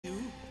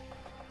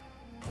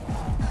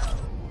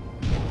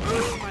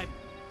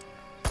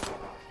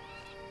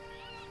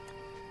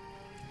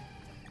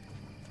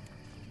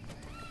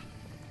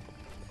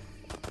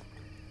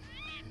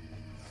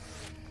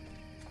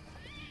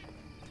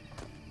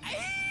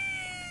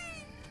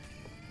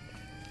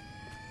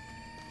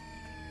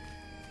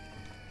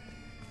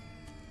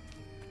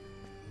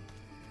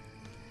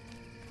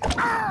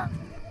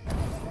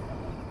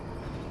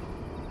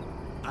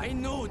I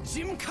know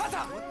Jim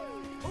Carter.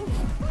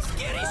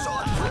 Scary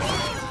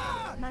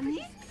shot.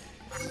 Nani?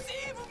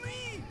 Save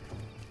me!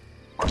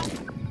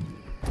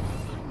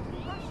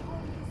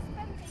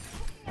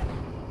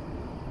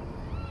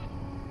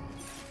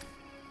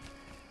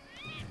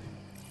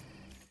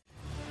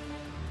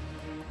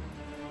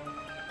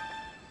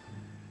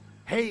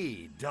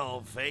 Hey,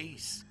 dull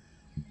face.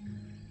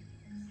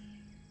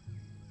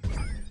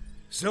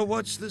 So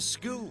what's the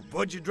scoop?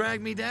 What'd you drag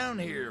me down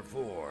here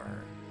for?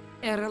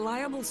 A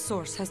reliable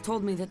source has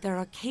told me that there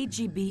are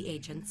KGB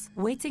agents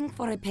waiting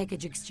for a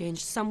package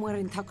exchange somewhere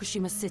in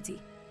Takoshima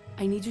City.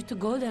 I need you to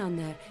go down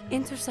there,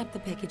 intercept the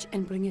package,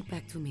 and bring it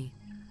back to me.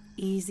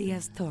 Easy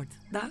as tort,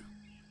 da?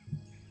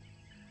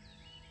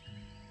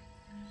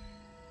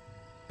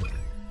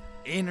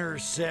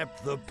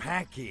 Intercept the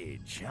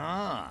package,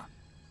 huh?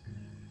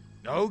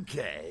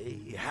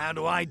 Okay, how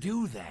do I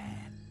do that?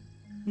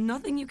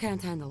 Nothing you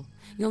can't handle.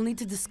 You'll need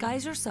to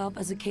disguise yourself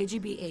as a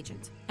KGB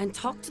agent and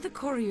talk to the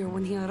courier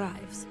when he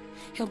arrives.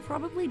 He'll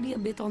probably be a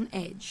bit on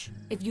edge.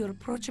 If you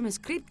approach him as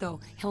crypto,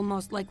 he'll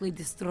most likely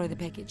destroy the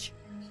package.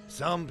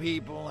 Some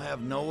people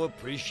have no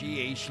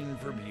appreciation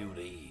for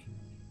beauty.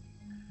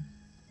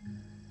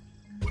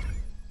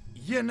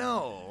 You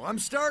know, I'm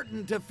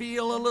starting to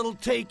feel a little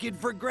taken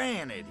for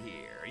granted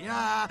here.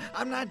 Yeah,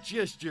 I'm not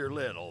just your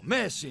little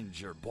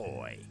messenger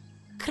boy.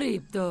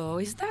 Crypto,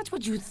 is that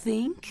what you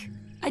think?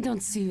 I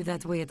don't see you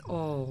that way at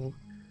all.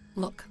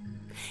 Look,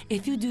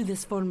 if you do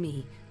this for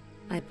me,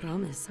 I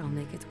promise I'll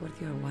make it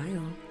worth your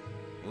while.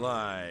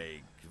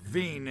 Like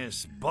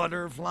Venus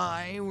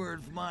butterfly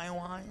worth my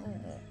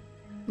while?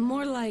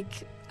 More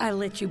like I'll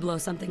let you blow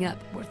something up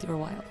worth your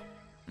while.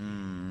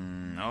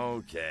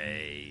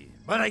 Okay.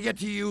 But I get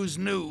to use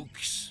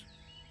nukes.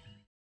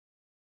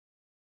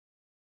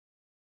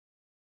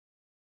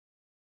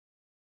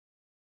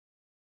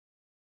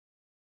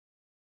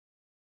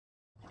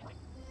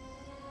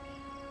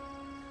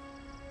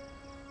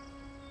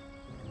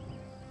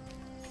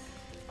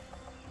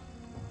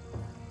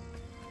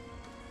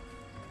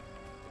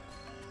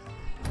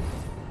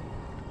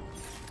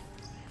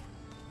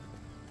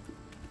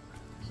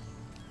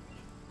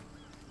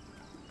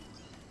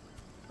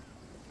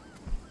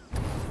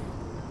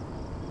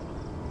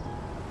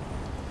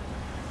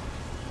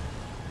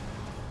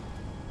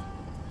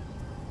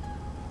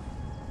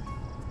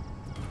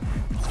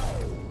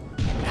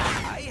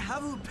 I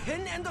have a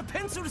pen and a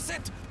pencil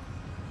set.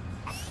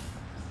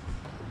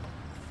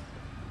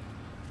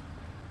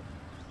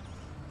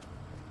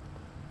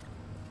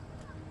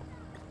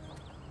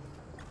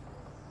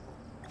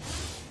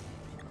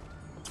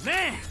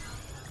 Man,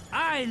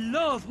 I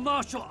love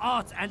martial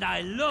arts and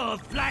I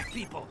love black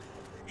people.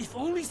 If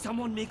only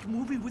someone make a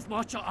movie with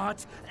martial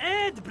arts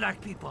and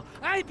black people,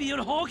 I'd be in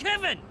Hulk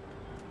heaven.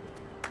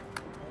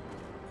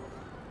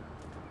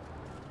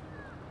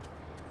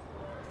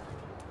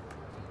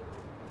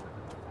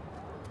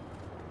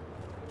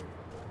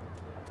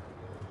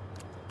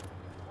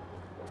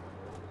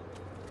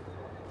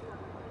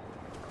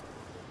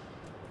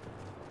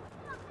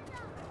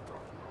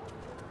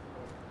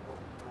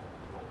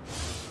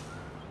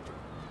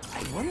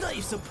 I wonder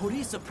if the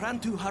police plan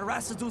to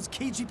harass those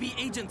KGB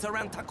agents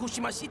around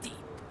Takoshima City.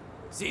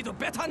 They'd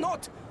better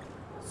not.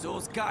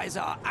 Those guys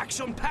are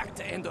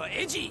action-packed and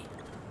edgy.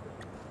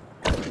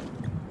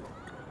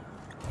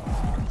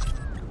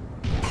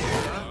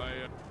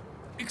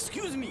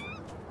 Excuse me.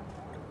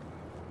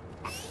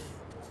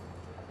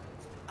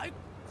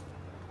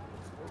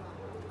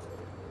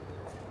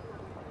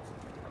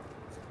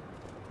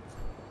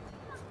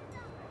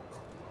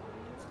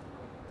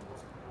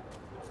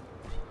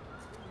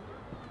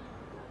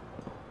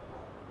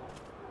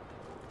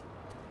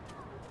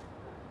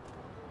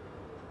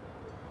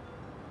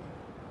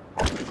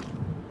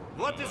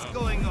 What is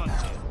going on here?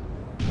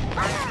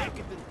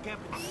 Decadent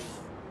capitalism.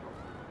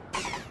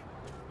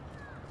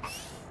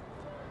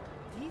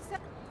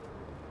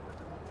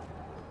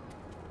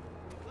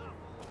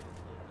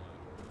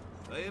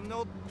 I am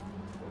not...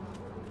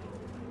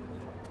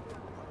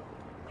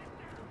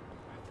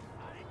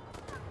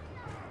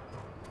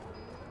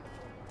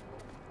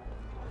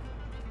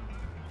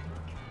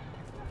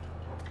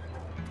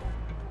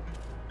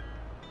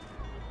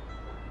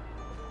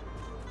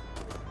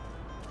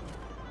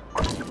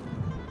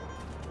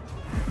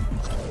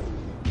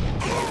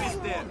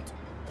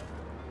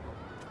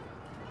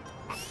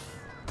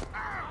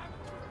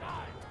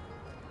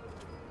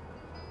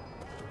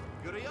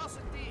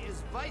 Curiosity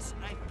is vice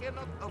I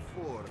cannot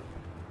afford.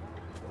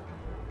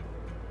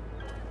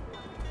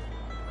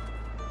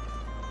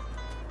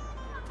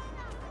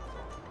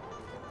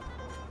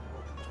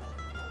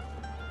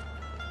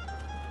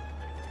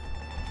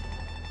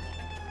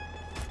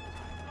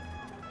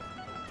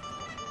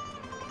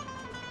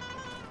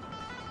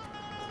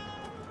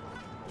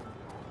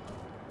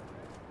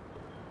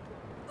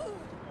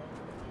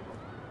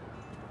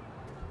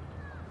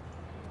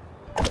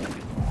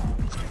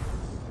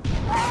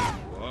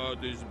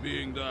 What is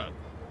being done?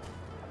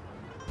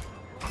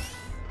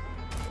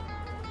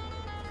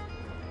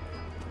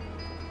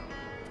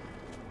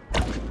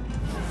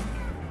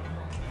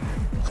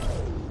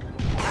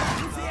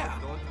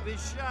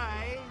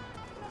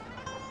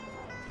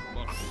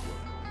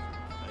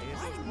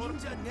 Why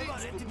Ninja never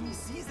let me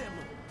see them?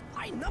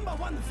 I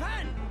 #1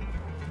 fan!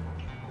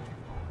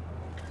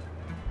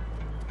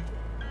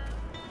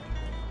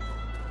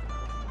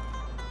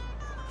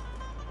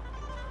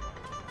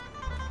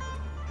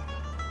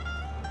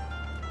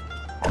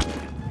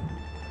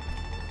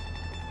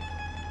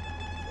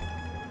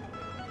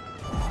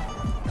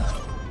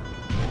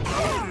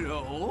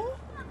 Hello?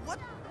 What?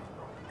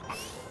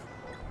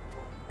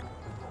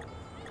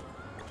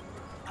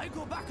 I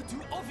go back to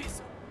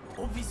office.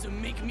 Office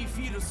make me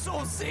feel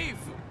so safe.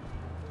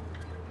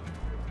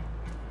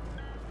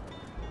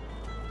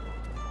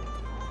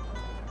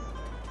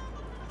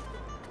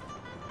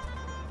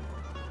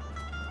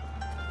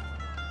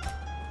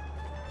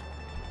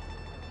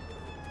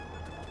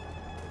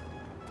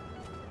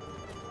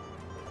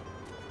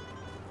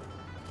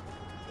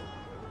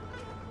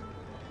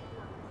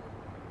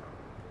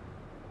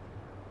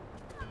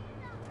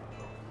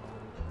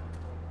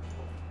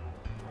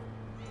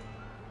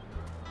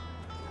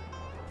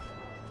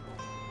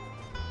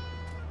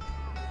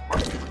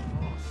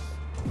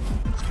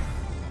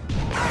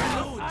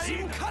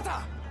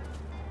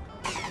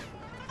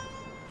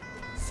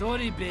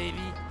 Sorry, baby.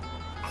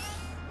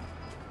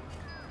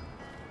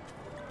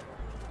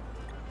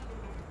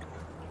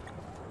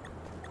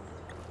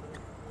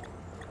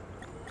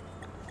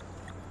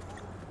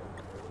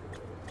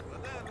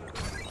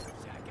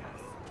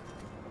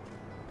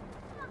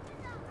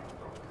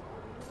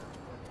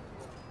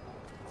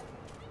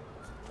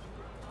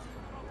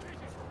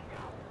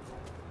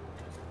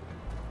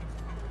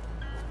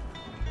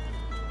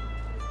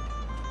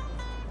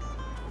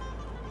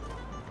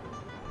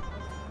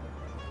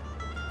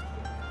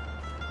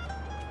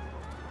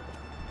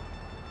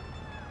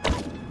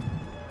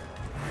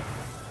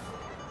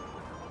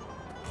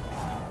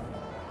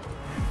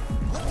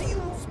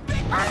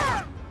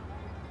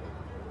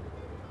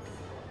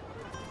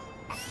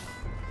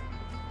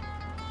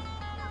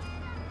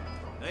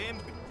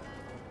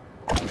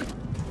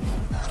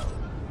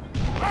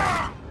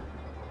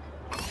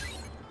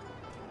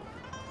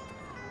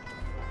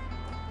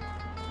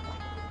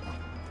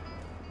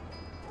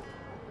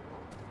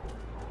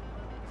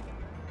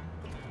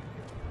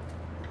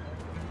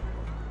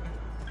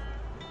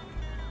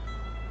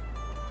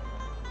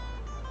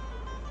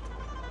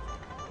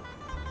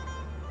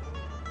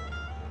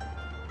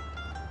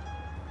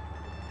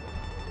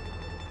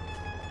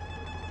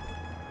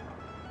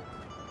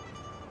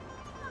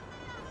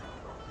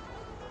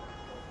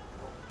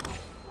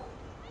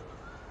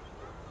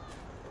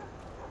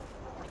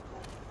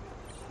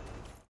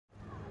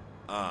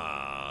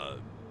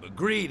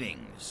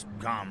 Greetings,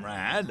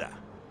 comrade.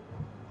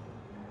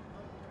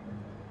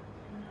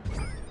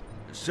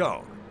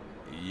 So,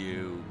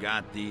 you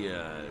got the,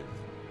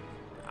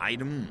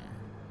 item?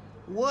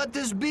 What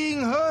is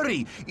being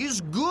hurry? It's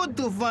good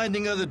to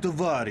finding other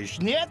tovarish,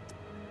 net?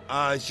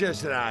 It's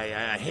just that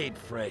I hate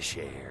fresh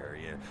air.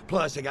 Yeah.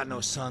 Plus, I got no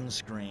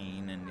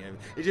sunscreen, and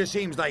it just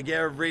seems like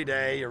every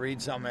day you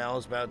read something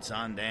else about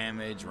sun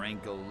damage,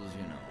 wrinkles,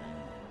 you know.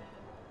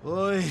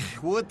 Oy,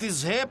 what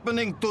is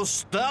happening to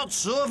stout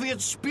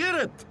Soviet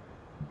spirit?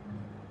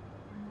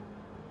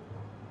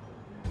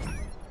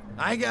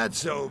 I got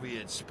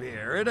Soviet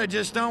spirit, I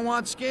just don't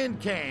want skin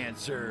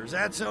cancers. Is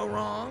that so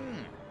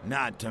wrong?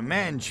 Not to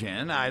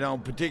mention, I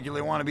don't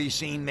particularly want to be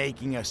seen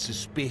making a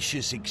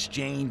suspicious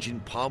exchange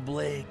in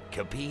public,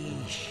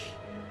 capiche?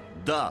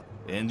 Da,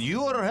 and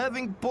you are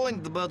having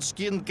point about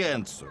skin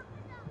cancer.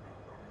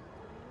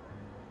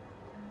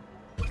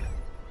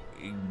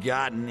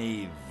 Got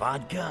any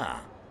vodka?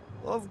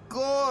 Of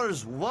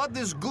course, what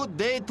is good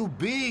day to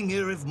being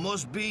here if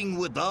most being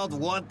without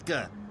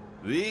vodka?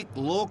 Weak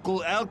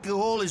local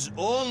alcohol is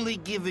only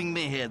giving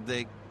me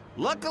headache.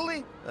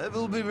 Luckily, I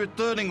will be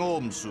returning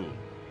home soon.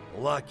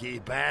 Lucky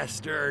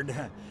bastard.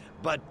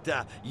 But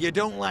you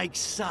don't like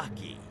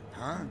sake,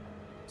 huh?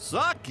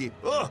 Sake?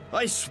 Oh,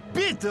 I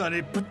spit on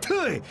it, but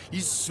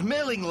it's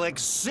smelling like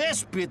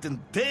cesspit and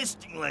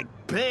tasting like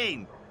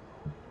pain.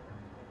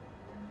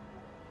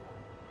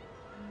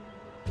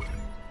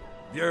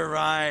 You're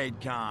right,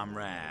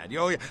 comrade.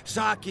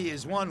 Sake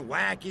is one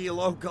wacky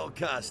local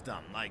custom,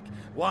 like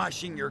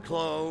washing your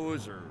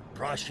clothes or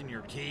brushing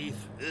your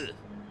teeth. Ugh.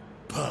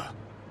 Puh.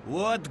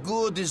 What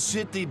good is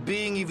city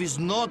being if he's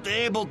not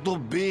able to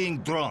being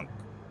drunk?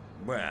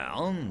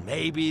 Well,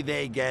 maybe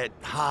they get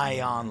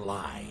high on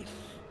life.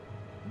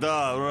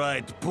 Da,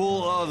 right,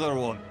 pull other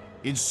one.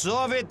 In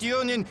Soviet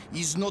Union,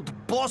 it's not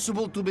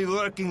possible to be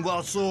working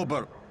while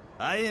sober.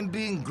 I am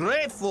being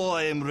grateful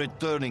I am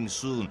returning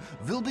soon.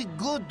 Will be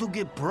good to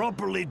get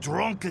properly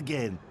drunk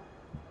again.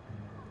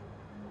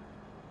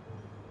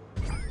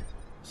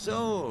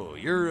 So,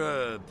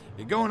 you're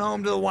going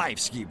home to the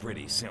wifeski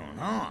pretty soon,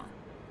 huh?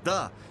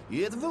 Da,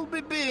 it will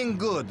be being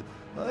good.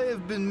 I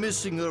have been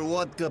missing her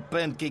vodka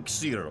pancake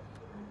syrup.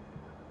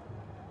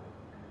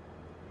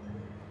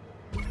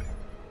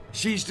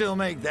 She still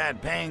make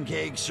that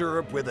pancake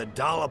syrup with a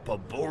dollop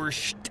of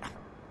borscht?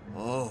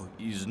 Oh,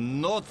 is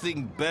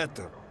nothing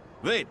better.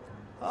 Wait,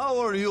 How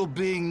are you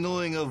being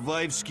knowing of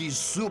Vivsky's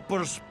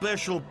super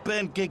special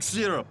pancake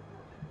syrup?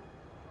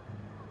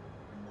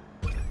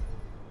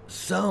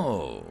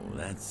 So,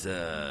 that's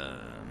a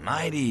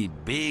mighty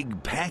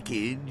big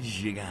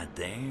package you got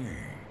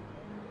there.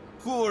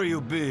 Who are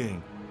you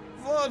being?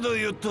 What are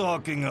you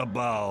talking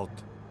about?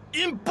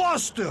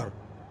 Imposter!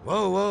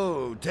 Whoa,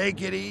 whoa,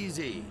 take it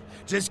easy.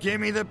 Just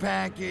give me the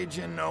package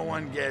and no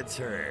one gets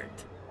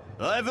hurt.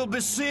 I will be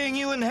seeing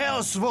you in hell,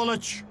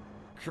 Svoloch!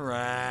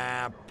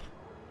 Crap.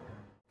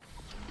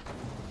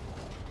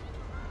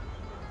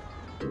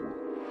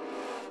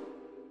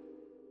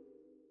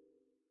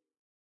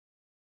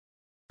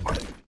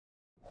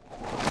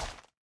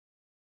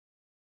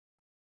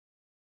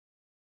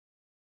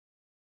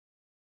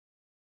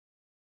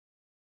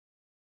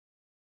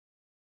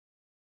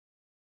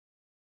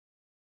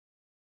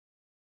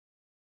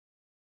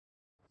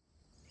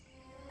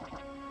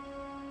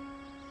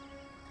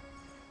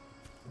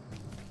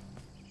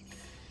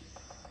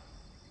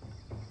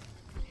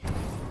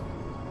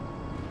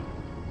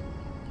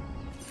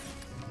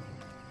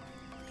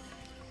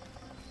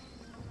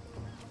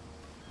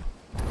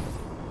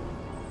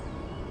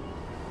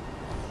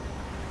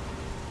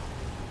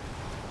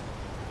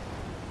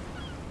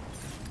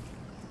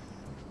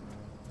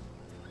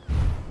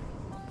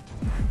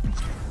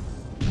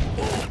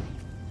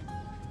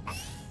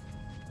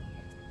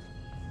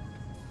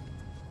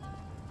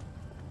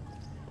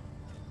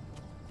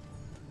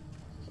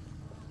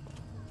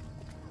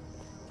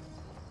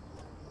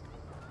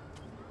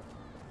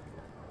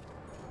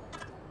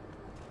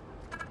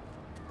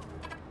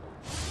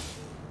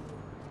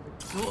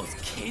 Those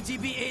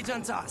KGB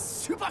agents are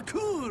super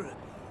cool.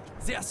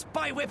 Their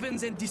spy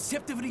weapons and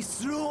deceptively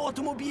slow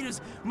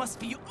automobiles must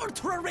be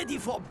ultra ready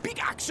for big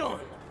action.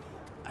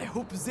 I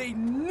hope they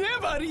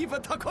never leave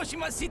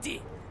Takoshima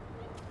City.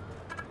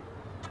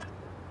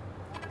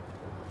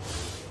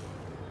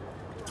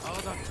 How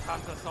does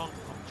Tanta song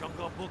from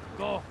Jungle Book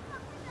go?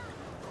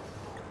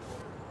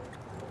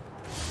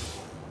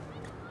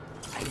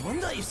 I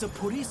wonder if the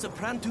police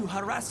plan to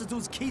harass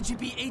those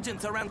KGB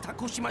agents around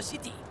Takoshima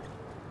City.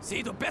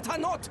 They'd better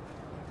not.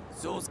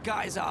 Those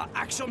guys are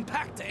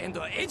action-packed and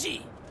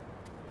edgy.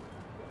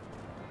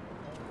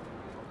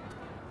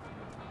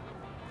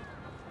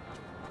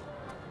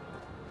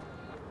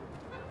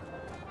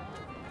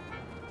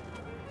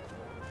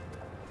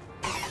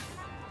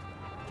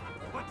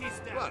 What is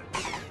that? What?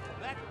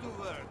 Back to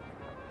work.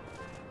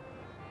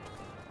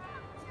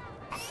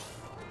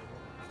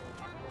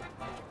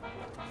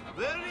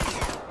 Very...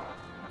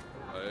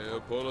 I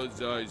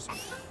apologize.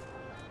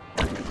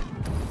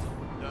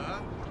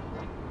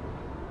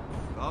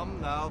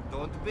 Come now,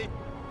 don't be...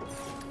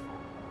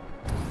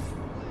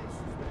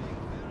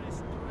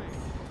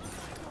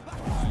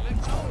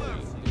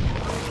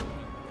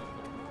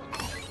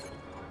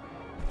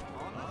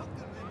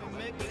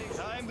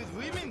 Time with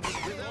women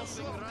without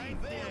being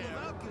right there.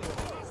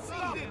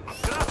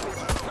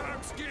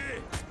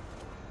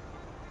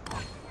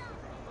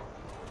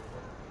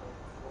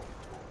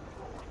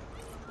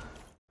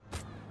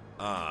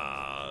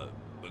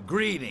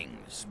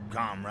 Greetings,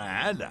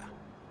 comrade.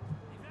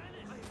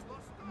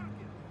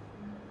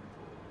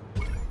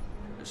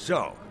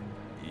 So,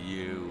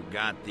 you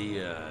got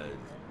the,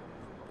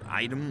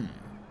 item?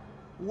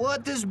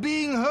 What is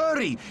being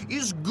hurry?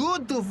 Is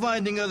good to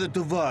finding other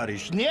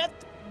tovarish, net?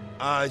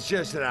 It's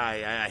just that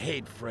I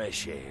hate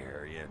fresh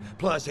air. Yeah.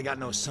 Plus, I got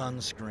no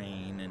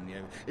sunscreen, and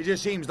it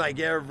just seems like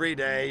every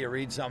day you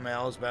read something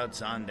else about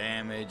sun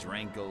damage,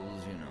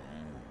 wrinkles, you know.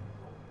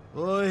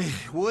 Oy,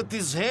 what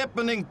is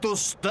happening to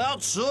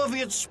stout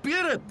Soviet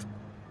spirit?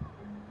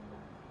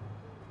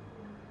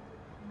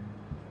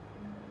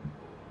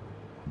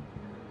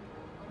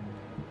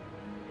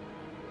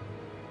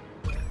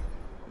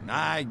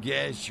 I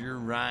guess you're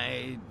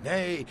right.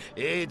 Hey,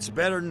 it's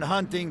better than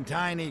hunting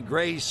tiny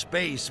gray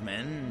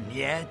spacemen,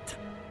 yet.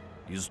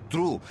 It's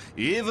true.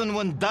 Even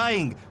when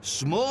dying,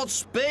 small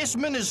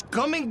spaceman is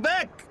coming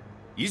back.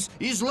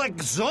 He's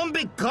like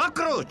zombie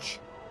cockroach.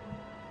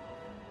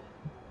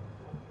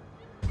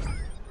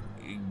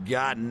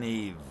 Got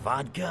any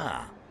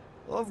vodka?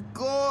 Of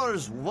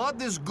course.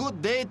 What is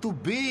good day to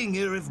being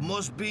here if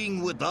must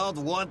being without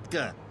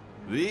vodka?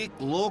 Weak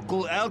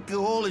local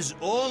alcohol is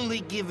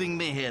only giving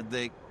me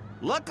headache.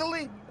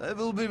 Luckily, I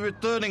will be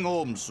returning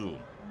home soon.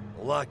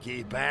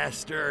 Lucky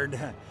bastard.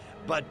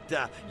 But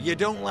you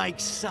don't like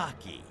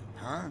sake,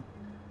 huh?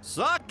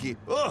 Sake?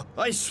 Oh,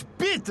 I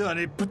spit on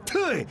it, but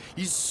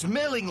it's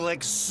smelling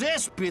like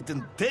cesspit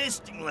and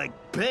tasting like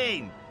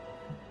pain.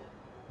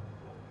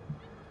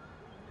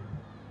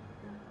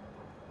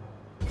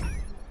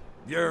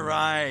 You're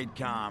right,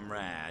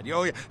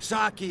 comrade.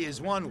 Sake is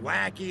one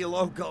wacky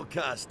local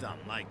custom,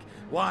 like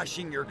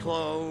washing your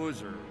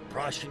clothes or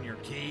brushing your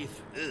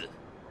teeth. Ugh.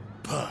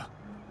 Puh.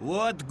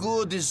 What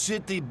good is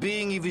city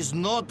being if he's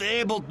not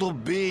able to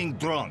being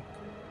drunk?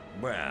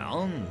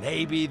 Well,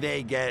 maybe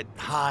they get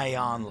high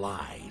on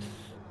life.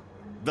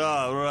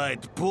 Da,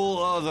 right.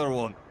 Pull other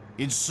one.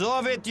 In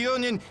Soviet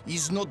Union,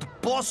 it's not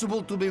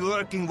possible to be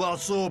working while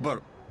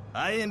sober.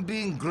 I am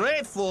being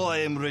grateful I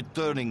am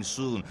returning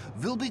soon.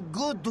 Will be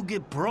good to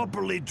get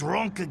properly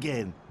drunk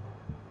again.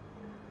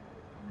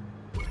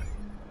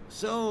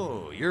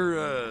 So,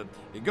 you're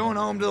going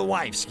home to the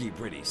wifeski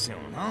pretty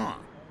soon, huh?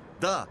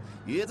 Da,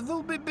 it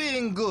will be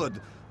being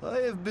good. I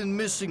have been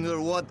missing her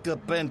vodka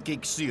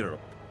pancake syrup.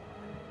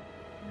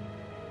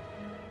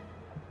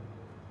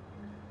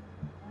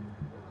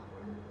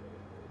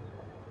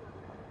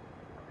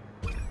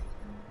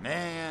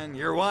 Man,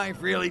 your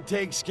wife really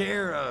takes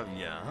care of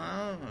you,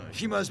 huh?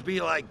 She must be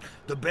like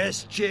the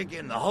best chick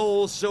in the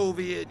whole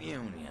Soviet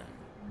Union.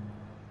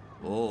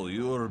 Oh,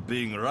 you're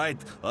being right.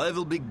 I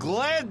will be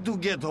glad to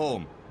get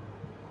home.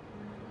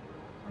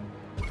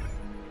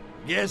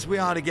 Guess we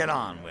ought to get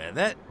on with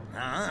it,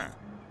 huh?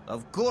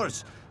 Of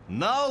course.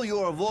 Now you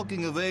are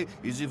walking away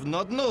as if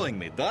not knowing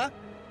me, da?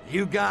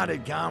 You got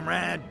it,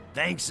 comrade.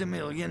 Thanks a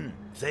million.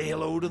 Say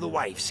hello to the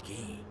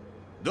wifeski.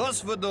 До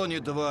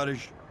свидания,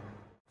 товарищ.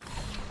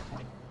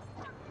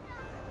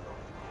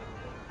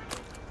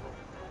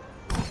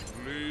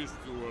 Please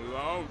to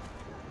allow.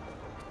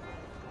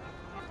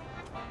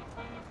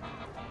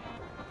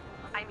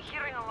 I'm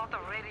hearing a lot of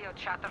radio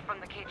chatter from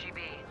the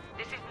KGB.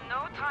 This is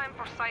no time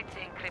for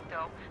sightseeing,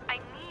 Crypto. I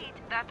need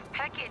that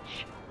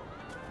package.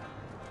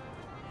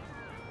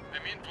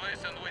 I'm in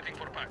place and waiting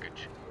for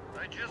package.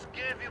 I just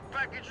gave you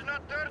package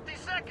not 30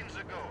 seconds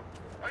ago.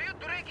 Are you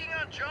drinking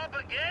on job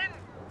again?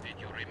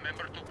 Did you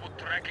remember to put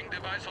tracking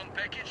device on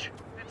package?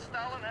 Did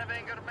Stalin have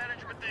anger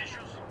management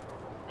issues?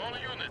 All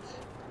units,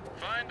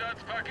 find that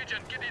package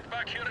and get it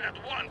back here at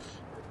once.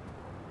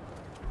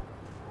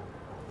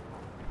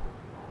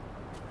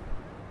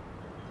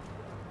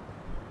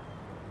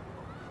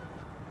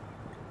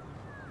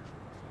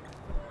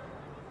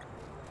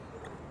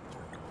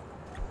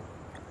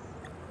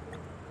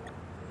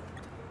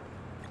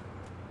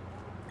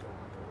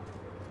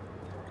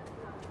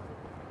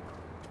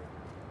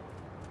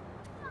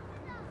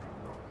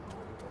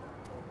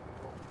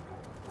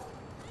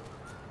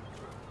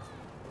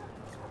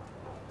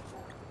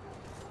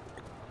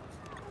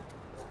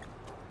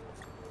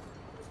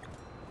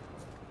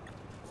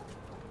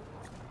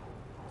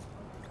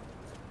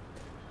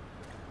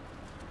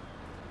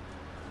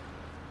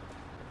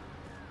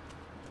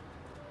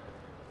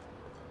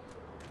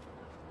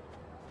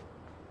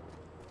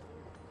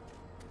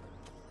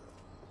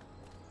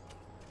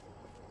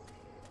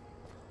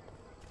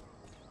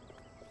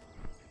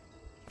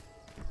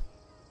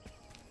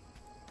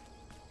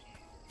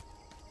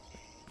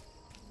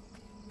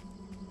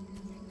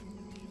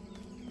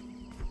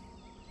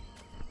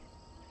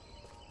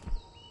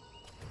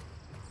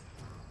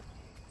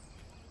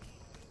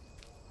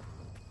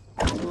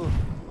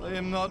 I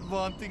am not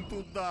wanting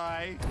to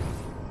die.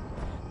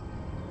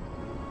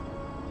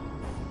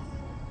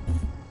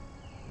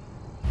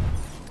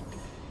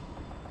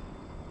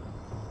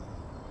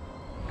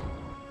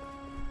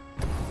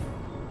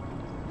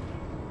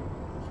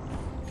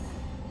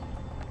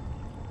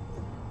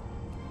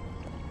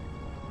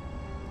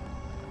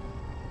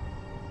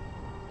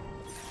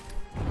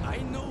 I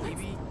know,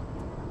 baby.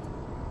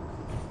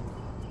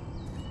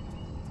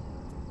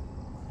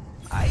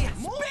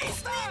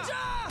 Space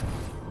Ninja!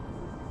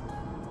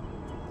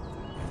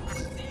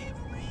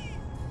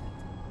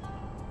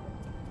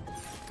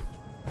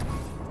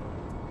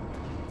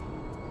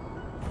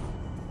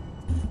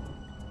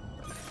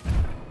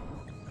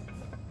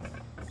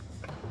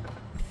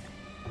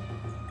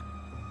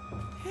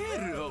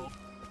 Hero.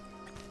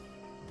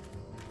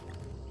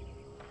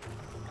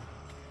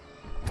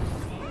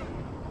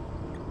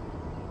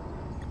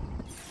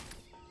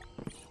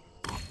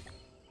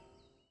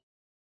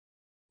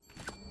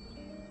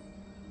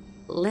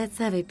 Let's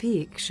have a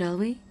peek, shall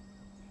we?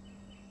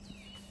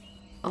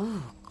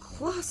 Oh,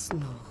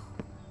 Klasno.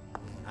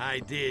 I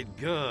did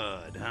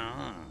good,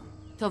 huh?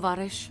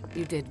 Tovarish,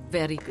 you did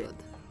very good.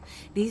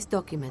 These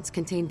documents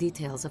contain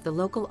details of the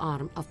local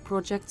arm of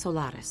Project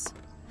Solaris.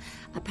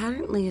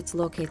 Apparently, it's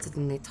located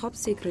in a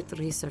top-secret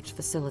research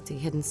facility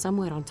hidden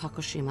somewhere on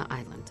Takoshima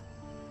Island.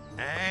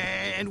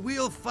 And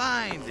we'll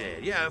find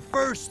it. Yeah,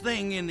 first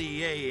thing in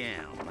the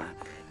AM.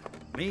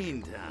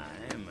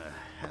 Meantime,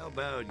 how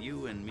about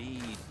you and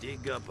me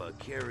dig up a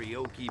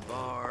karaoke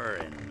bar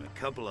and a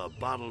couple of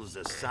bottles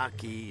of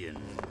sake and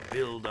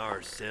build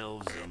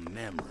ourselves a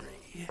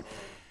memory?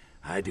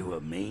 I do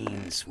a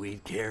mean,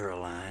 sweet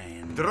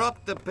Caroline.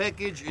 Drop the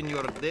package and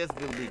your death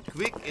will be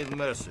quick and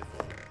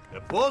merciful.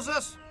 Oppose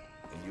us,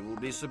 and you will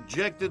be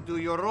subjected to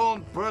your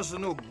own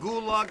personal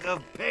gulag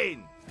of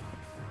pain.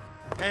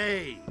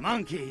 Hey,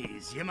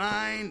 monkeys, you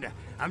mind?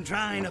 I'm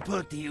trying to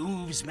put the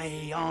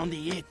oovsme on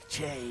the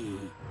ikche.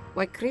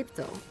 Why,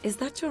 Crypto, is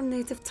that your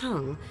native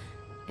tongue?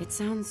 It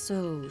sounds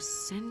so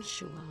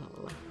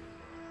sensual.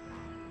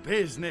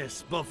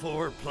 Business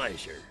before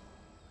pleasure.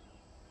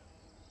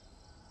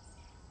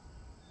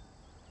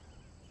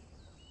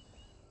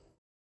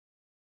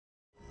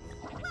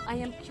 I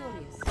am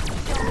curious.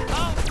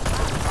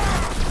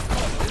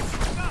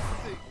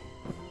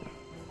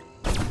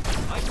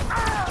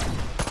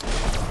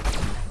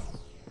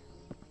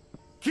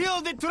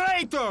 Kill the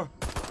traitor!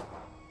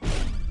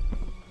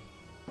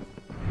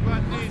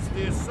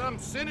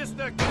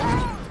 sinister...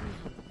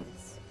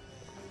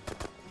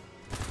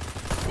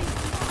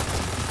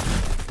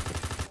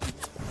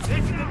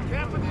 Decadent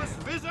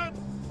capitalist wizard?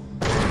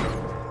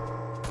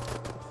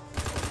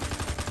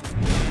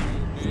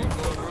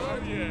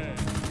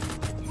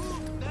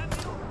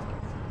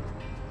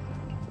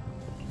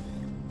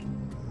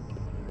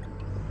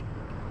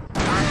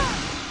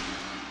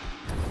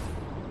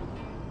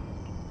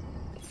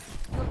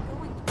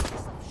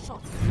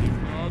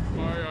 Not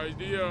my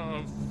idea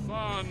of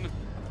fun.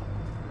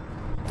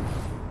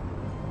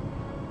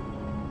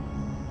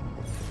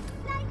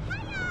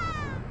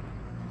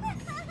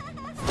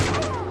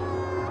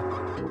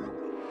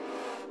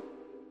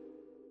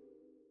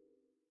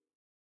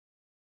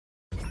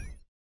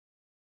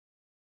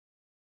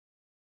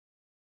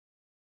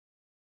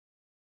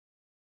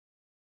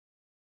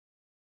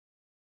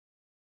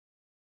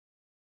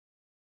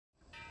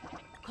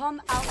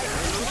 Come out.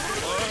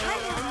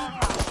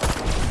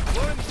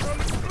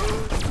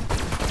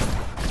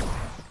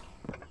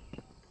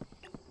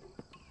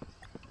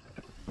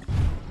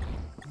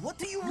 What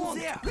do you want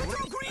there?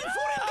 Retro green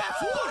foreign gas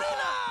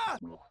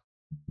foreigner!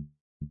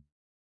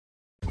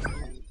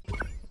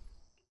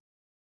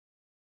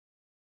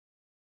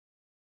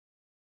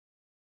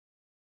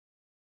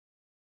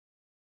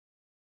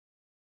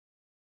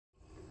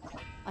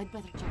 I'd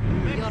better check.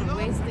 You're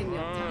wasting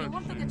your time. You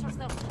want to get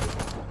yourself...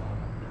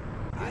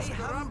 I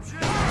have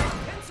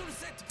pencil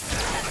set.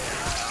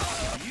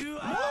 You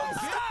are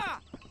star.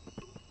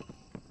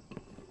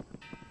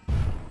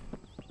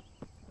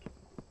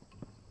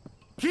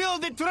 Kill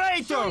the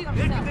traitor!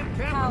 Decadent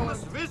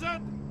capitalist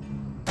wizard!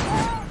 I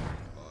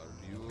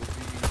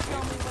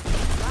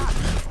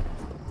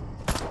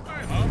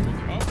hope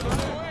it's out of the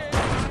way.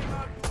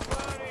 Not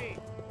worry.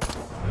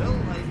 Well,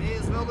 I may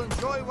as well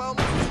enjoy while...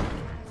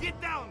 Get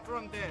down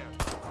from there!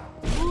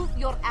 Move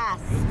your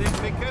ass. You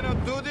think we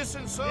cannot do this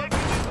in so...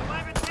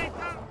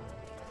 Levitator?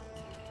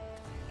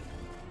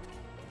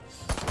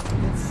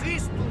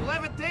 Cease to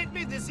levitate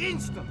me this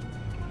instant!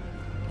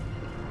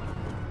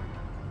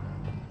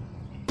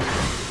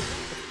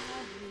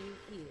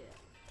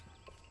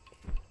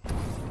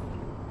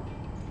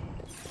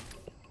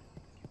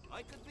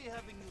 I could be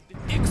having you...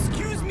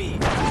 Excuse me.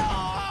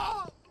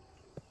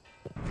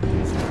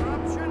 Is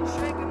corruption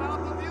shaken out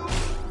of you?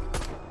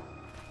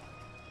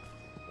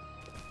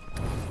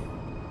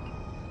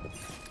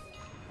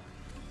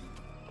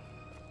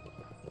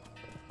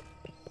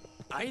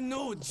 I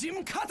know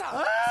Jim Carter.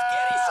 Scary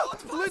short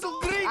person. Little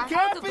green I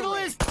had to do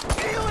capitalist!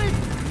 Kill him!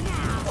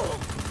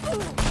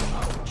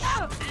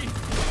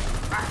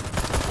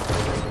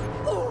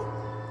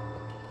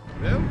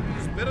 Well,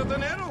 he's better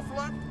than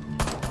Aeroflot.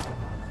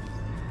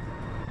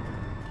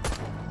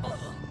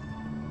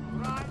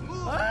 Right,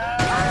 move!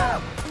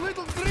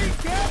 Little green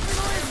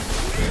capitalist!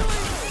 Kill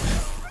him!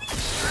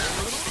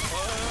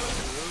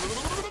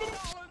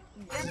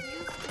 Get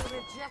used to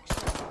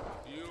rejection.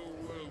 You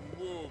will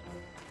move.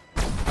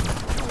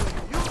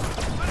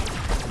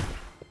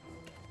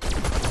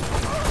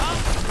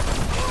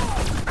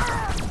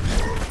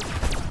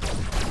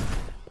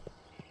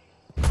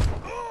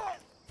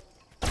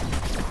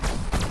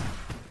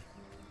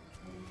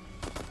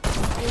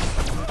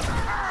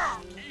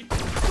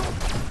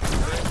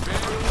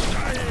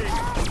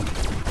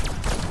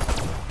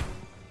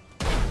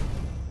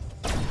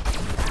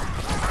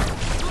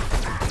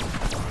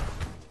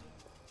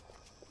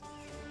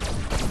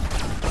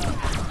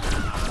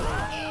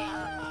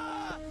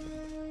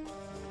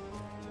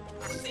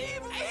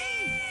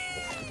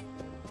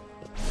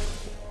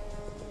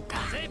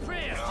 Say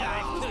prayers,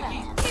 giant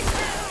turkey.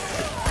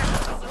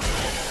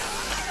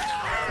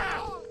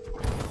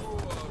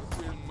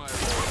 Feel my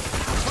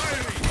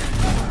firing.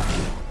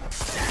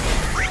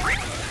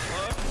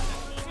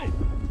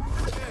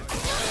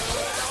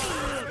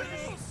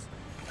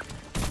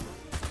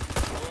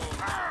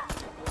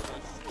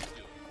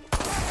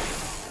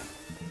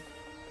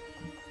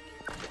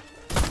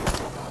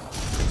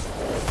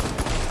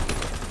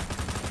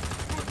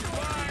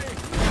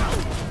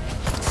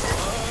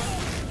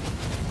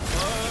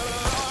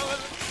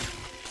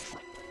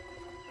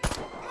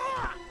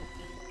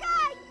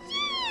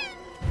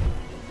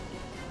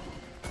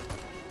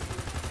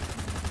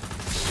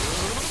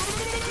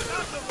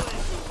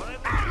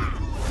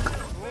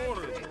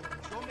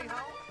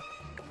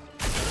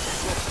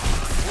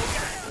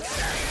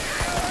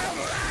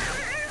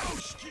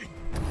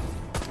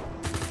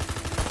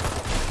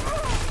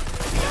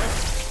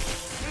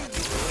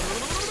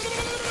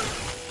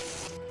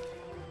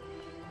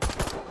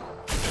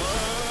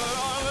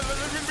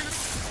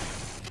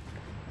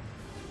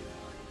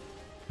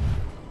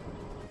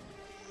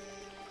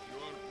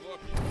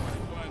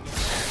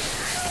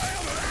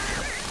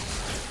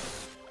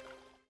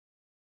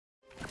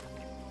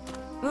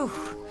 Ooh,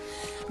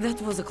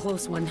 that was a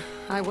close one.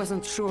 I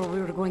wasn't sure we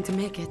were going to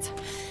make it.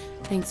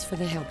 Thanks for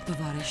the help,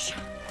 Tovarish.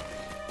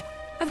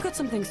 I've got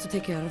some things to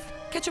take care of.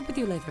 Catch up with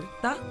you later,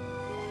 da?